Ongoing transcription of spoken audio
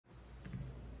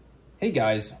Hey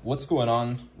guys, what's going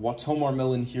on? What's Homar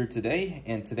Millen here today,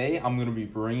 and today I'm going to be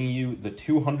bringing you the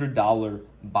 $200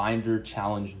 binder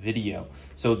challenge video.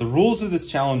 So the rules of this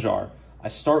challenge are, I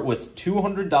start with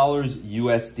 $200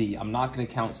 USD. I'm not going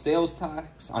to count sales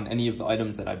tax on any of the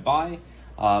items that I buy,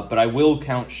 but I will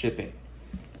count shipping.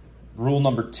 Rule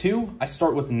number 2, I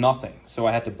start with nothing. So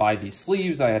I had to buy these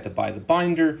sleeves, I had to buy the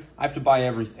binder, I have to buy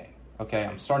everything. Okay,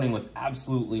 I'm starting with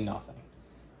absolutely nothing.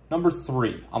 Number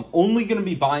 3, I'm only going to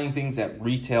be buying things at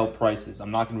retail prices.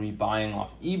 I'm not going to be buying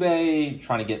off eBay,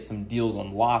 trying to get some deals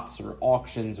on lots or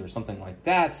auctions or something like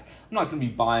that. I'm not going to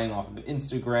be buying off of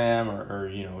Instagram or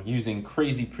using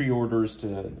crazy pre-orders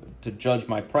to judge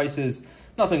my prices.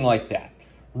 Nothing like that.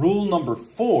 Rule number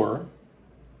 4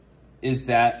 is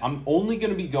that I'm only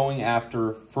going to be going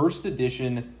after first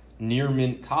edition near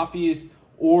mint copies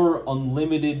or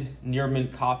unlimited near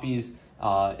mint copies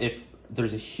if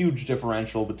there's a huge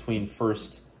differential between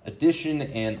first edition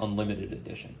and unlimited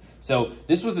edition. So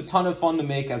this was a ton of fun to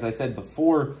make, as I said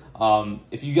before.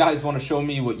 If you guys want to show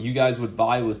me what you guys would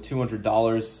buy with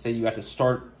 $200, say you had to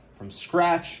start from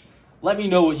scratch, let me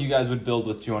know what you guys would build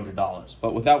with $200.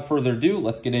 But without further ado,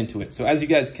 let's get into it. So as you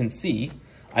guys can see,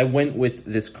 I went with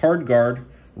this Card Guard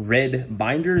red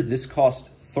binder. This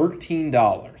cost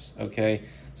 $13, okay?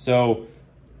 So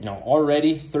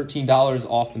already $13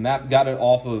 off the map. Got it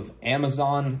off of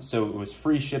Amazon, so it was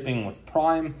free shipping with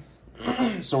Prime.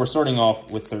 So we're starting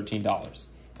off with $13.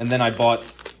 And then I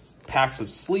bought packs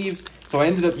of sleeves. So I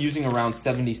ended up using around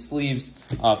 70 sleeves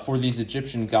for these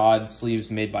Egyptian God sleeves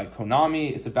made by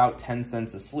Konami. It's about 10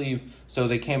 cents a sleeve, so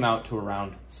they came out to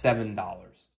around $7.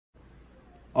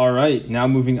 All right, now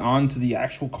moving on to the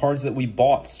actual cards that we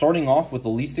bought. Starting off with the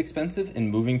least expensive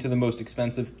and moving to the most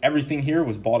expensive. Everything here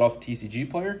was bought off TCG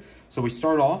Player. So we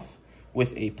start off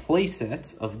with a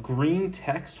playset of Green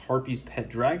Text Harpy's Pet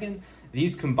Dragon.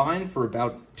 These combined for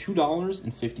about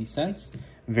 $2.50.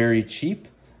 Very cheap.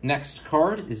 Next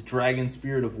card is Dragon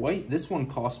Spirit of White. This one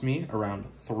cost me around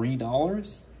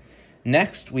 $3.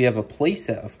 Next, we have a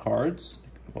playset of cards.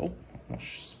 Oh, I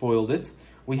spoiled it.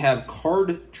 We have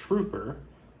Card Trooper.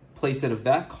 Playset of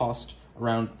that cost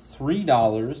around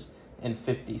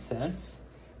 $3.50.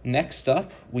 Next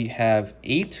up, we have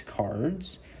 8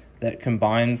 cards that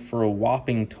combine for a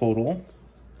whopping total.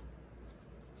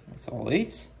 That's all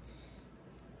 8.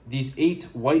 These 8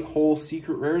 White Hole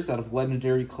Secret Rares out of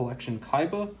Legendary Collection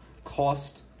Kaiba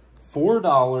cost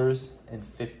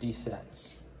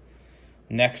 $4.50.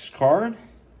 Next card,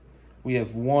 we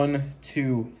have 1,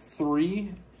 2,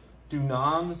 3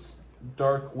 Dunam's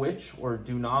Dark Witch or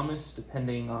Dunamis,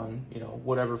 depending on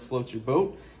whatever floats your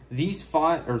boat. These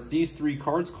 3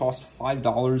 cards cost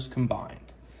 $5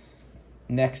 combined.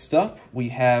 Next up, we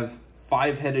have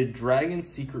 5-Headed Dragon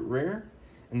Secret Rare,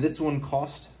 and this one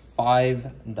cost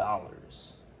 $5.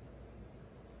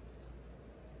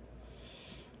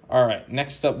 All right,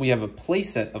 next up we have a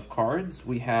playset of cards.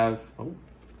 We actually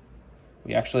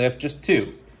have just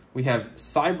 2. We have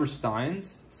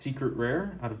Cyberstein's Secret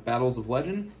Rare out of Battles of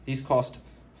Legend. These cost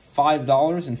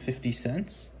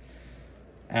 $5.50.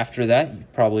 After that,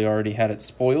 you've probably already had it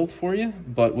spoiled for you,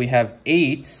 but we have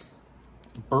 8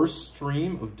 Burst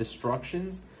Stream of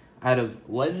Destructions out of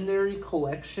Legendary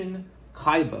Collection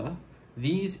Kaiba.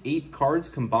 These 8 cards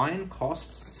combined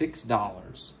cost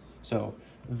 $6. So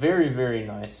very, very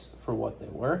nice for what they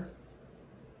were.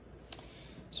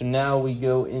 So now we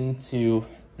go into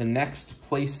the next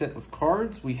playset of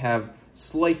cards. We have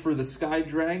Slifer the Sky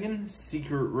Dragon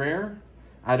Secret Rare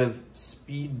out of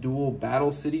Speed Duel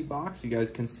Battle City box. You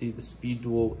guys can see the Speed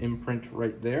Duel imprint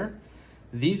right there.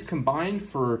 These combined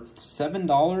for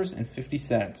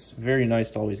 $7.50. Very nice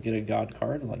to always get a God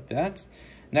card like that.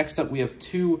 Next up, we have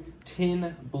 2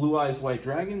 tin Blue Eyes White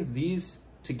Dragons. These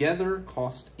together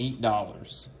cost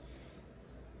 $8.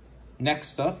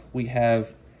 Next up, we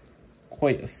have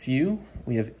quite a few.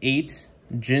 We have 8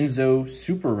 Jinzo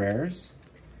Super Rares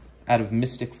out of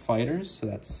Mystic Fighters, so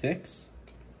that's 6,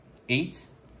 8.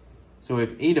 So we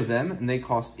have 8 of them, and they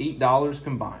cost $8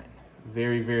 combined.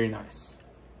 Very, very nice.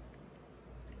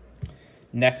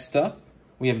 Next up,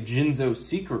 we have Jinzo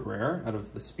Secret Rare out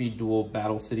of the Speed Duel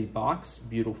Battle City box.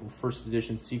 Beautiful first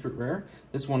edition Secret Rare.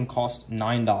 This one cost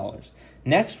 $9.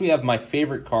 Next, we have my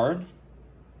favorite card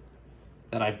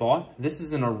that I bought. This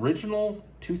is an original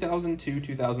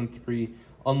 2002-2003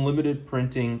 unlimited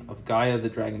printing of Gaia the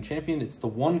Dragon Champion. It's the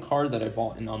one card that I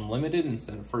bought in unlimited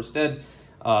instead of first ed.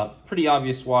 Pretty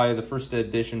obvious why. The first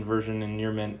edition version in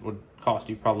near mint would cost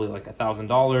you probably like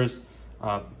 $1,000.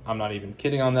 I'm not even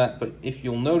kidding on that, but if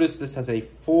you'll notice, this has a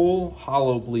full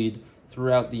hollow bleed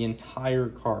throughout the entire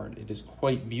card. It is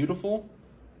quite beautiful,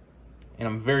 and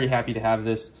I'm very happy to have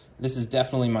this. This is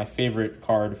definitely my favorite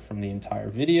card from the entire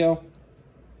video.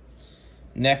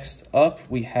 Next up,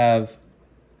 we have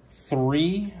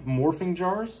 3 morphing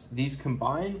jars. These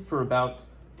combine for about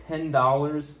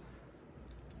 $10,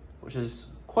 which is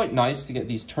quite nice to get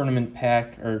these tournament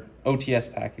pack, or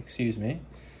OTS pack, excuse me,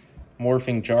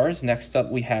 morphing jars. Next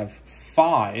up, we have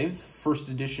 5 first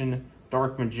edition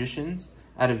Dark Magicians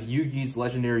out of Yugioh's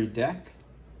legendary deck.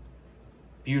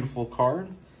 Beautiful card.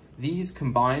 These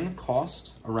combined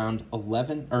cost around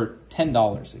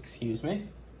 $10, excuse me.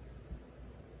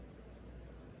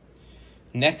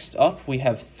 Next up, we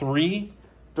have 3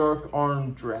 Dark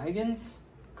Armed Dragons.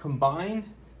 Combined,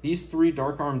 these 3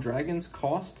 Dark Armed Dragons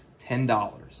cost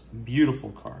 $10. Beautiful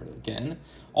card again.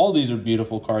 All these are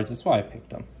beautiful cards, that's why I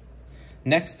picked them.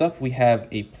 Next up, we have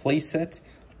a playset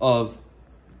of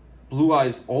Blue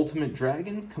Eyes Ultimate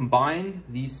Dragon. Combined,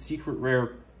 these secret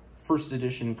rare first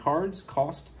edition cards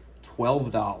cost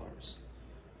 $12.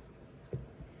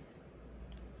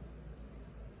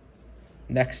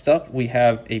 Next up, we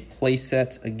have a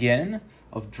playset again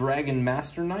of Dragon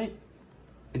Master Knight.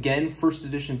 Again, first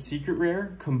edition secret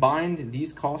rare. Combined,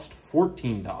 these cost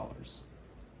 $14.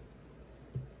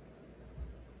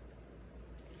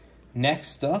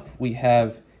 Next up, we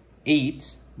have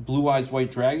 8 Blue Eyes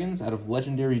White Dragons out of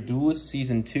Legendary Duelist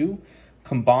Season 2.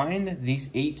 Combined, these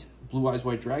 8 Blue Eyes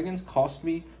White Dragons cost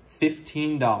me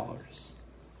 $15.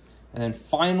 And then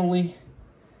finally,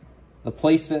 the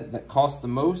playset that cost the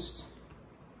most,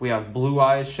 we have Blue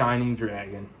Eyes Shining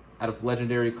Dragon out of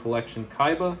Legendary Collection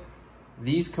Kaiba.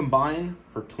 These combine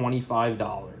for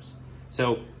 $25.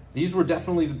 So these were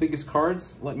definitely the biggest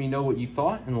cards. Let me know what you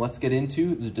thought, and let's get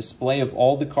into the display of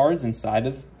all the cards inside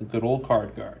of the good old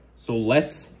card guard. So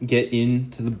let's get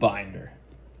into the binder.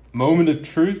 Moment of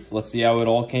truth. Let's see how it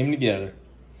all came together.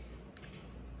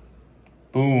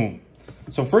 Boom.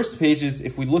 So first pages,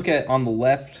 if we look at on the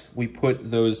left, we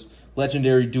put those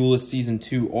Legendary Duelist Season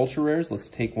 2 Ultra Rares. Let's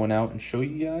take one out and show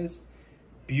you guys.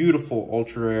 Beautiful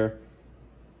Ultra Rare.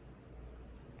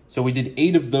 So we did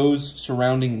 8 of those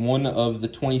surrounding one of the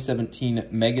 2017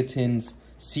 Megatins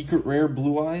Secret Rare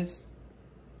Blue Eyes.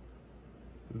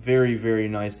 Very, very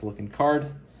nice looking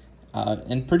card.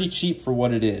 And pretty cheap for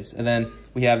what it is. And then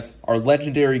we have our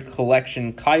Legendary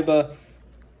Collection Kaiba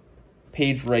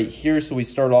page right here. So we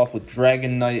start off with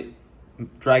Dragon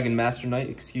Master Knight,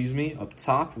 excuse me. Up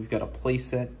top, we've got a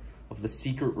playset of the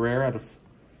Secret Rare out of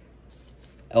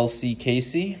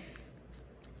LCKC.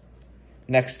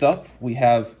 Next up, we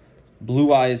have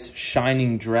Blue Eyes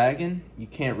Shining Dragon. You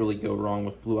can't really go wrong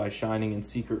with Blue Eyes Shining and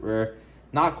Secret Rare.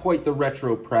 Not quite the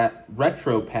retro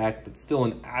pack, but still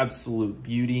an absolute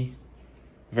beauty.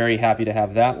 Very happy to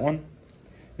have that one.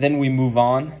 Then we move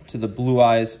on to the Blue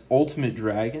Eyes Ultimate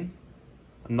Dragon.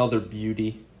 Another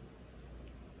beauty.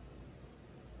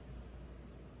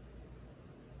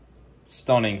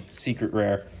 Stunning Secret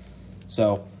Rare.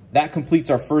 So that completes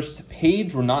our first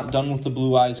page. We're not done with the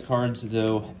Blue Eyes cards,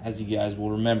 though, as you guys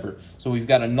will remember. So we've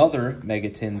got another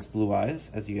Megatins Blue Eyes,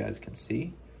 as you guys can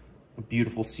see. A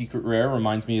beautiful Secret Rare.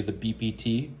 Reminds me of the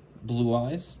BPT Blue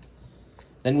Eyes.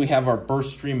 Then we have our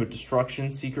Burst Stream of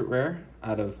Destruction Secret Rare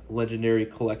out of Legendary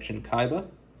Collection Kaiba.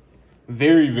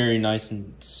 Very, very nice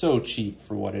and so cheap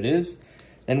for what it is.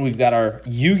 Then we've got our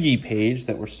Yugi page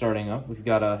that we're starting up. We've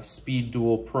got a Speed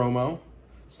Duel promo.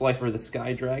 Slifer the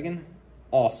Sky Dragon.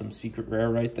 Awesome Secret Rare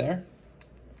right there.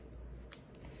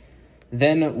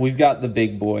 Then we've got the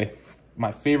big boy.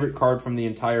 My favorite card from the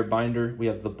entire binder. We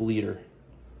have the Bleeder.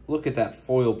 Look at that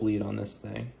foil bleed on this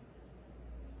thing.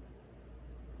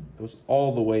 Goes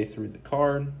all the way through the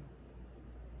card.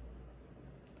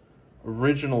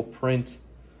 Original print.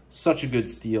 Such a good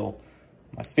steal.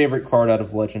 My favorite card out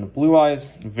of Legend of Blue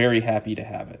Eyes. Very happy to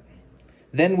have it.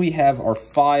 Then we have our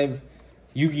 5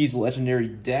 Yugioh's Legendary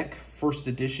Deck. First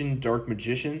edition Dark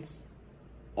Magicians.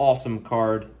 Awesome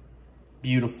card.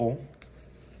 Beautiful.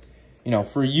 You know,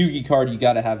 for a Yugi card, you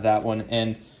got to have that one.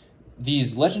 And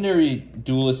these Legendary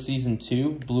Duelist Season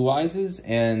 2 Blue Eyes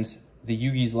and the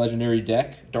Yugioh's Legendary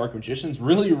Deck Dark Magicians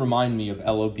really remind me of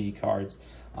LOB cards.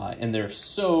 And they're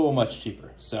so much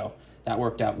cheaper. So that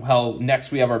worked out well.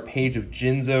 Next, we have our page of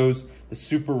Jinzos, the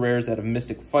super rares out of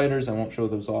Mystic Fighters. I won't show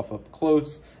those off up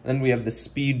close. And then we have the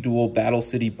Speed Duel Battle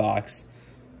City box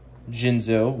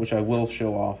Jinzo, which I will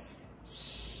show off.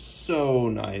 So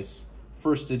nice.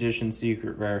 First edition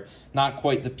secret rare. Not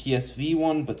quite the PSV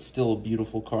one, but still a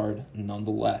beautiful card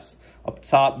nonetheless. Up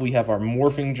top, we have our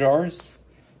morphing jars.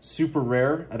 Super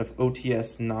rare out of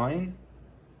OTS 9.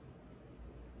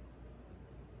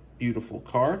 Beautiful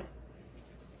card.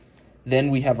 Then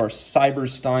we have our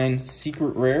Cyberstein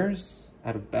Secret Rares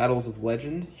out of Battles of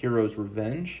Legend, Hero's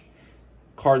Revenge.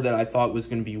 card that I thought was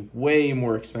going to be way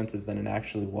more expensive than it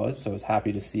actually was, so I was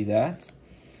happy to see that.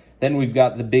 Then we've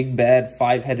got the big bad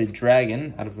five-headed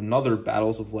dragon out of another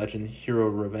Battles of Legend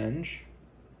Hero's Revenge,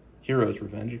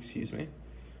 excuse me.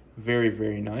 Very,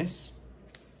 very nice.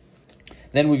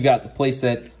 Then we've got the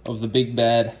playset of the big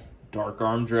bad Dark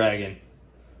Arm Dragon.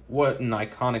 What an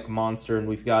iconic monster, and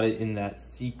we've got it in that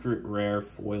secret rare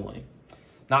foiling.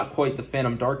 Not quite the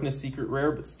Phantom Darkness secret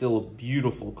rare, but still a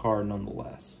beautiful card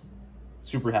nonetheless.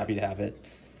 Super happy to have it.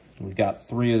 We've got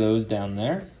 3 of those down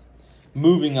there.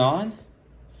 Moving on,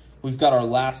 we've got our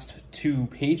last 2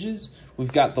 pages.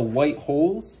 We've got the White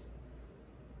Holes.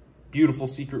 Beautiful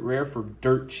secret rare for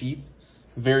dirt cheap.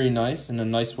 Very nice, and a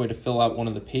nice way to fill out one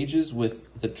of the pages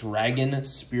with the Dragon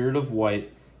Spirit of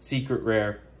White secret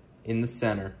rare in the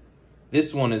center.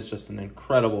 This one is just an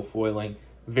incredible foiling.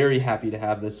 Very happy to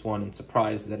have this one and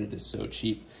surprised that it is so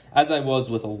cheap, as I was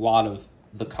with a lot of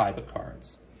the Kaiba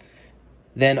cards.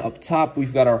 Then up top,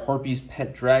 we've got our Harpy's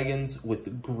Pet Dragons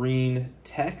with green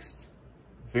text.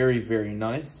 Very, very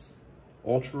nice.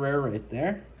 Ultra rare right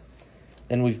there.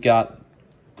 Then we've got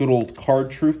good old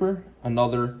Card Trooper,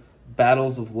 another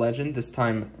Battles of Legend, this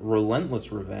time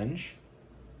Relentless Revenge.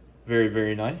 Very,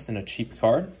 very nice and a cheap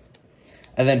card.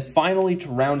 And then finally, to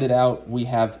round it out, we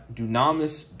have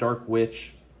Dunamis Dark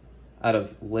Witch out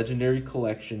of Legendary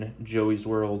Collection, Joey's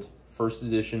World, First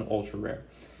Edition, Ultra Rare.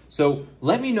 So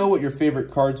let me know what your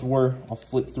favorite cards were. I'll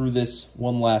flip through this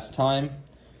one last time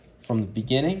from the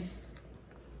beginning.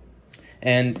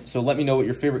 And so let me know what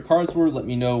your favorite cards were. Let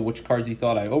me know which cards you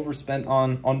thought I overspent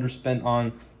on, underspent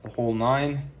on, the whole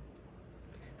 9.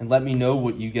 And let me know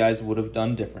what you guys would have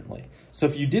done differently. So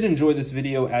if you did enjoy this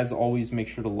video, as always, make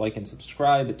sure to like and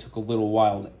subscribe. It took a little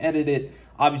while to edit it.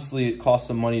 Obviously, it costs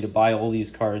some money to buy all these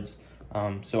cards.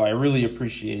 So I really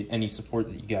appreciate any support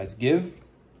that you guys give.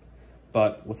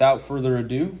 But without further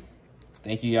ado,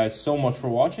 thank you guys so much for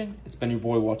watching. It's been your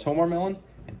boy Watomar Melon,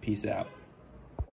 and peace out.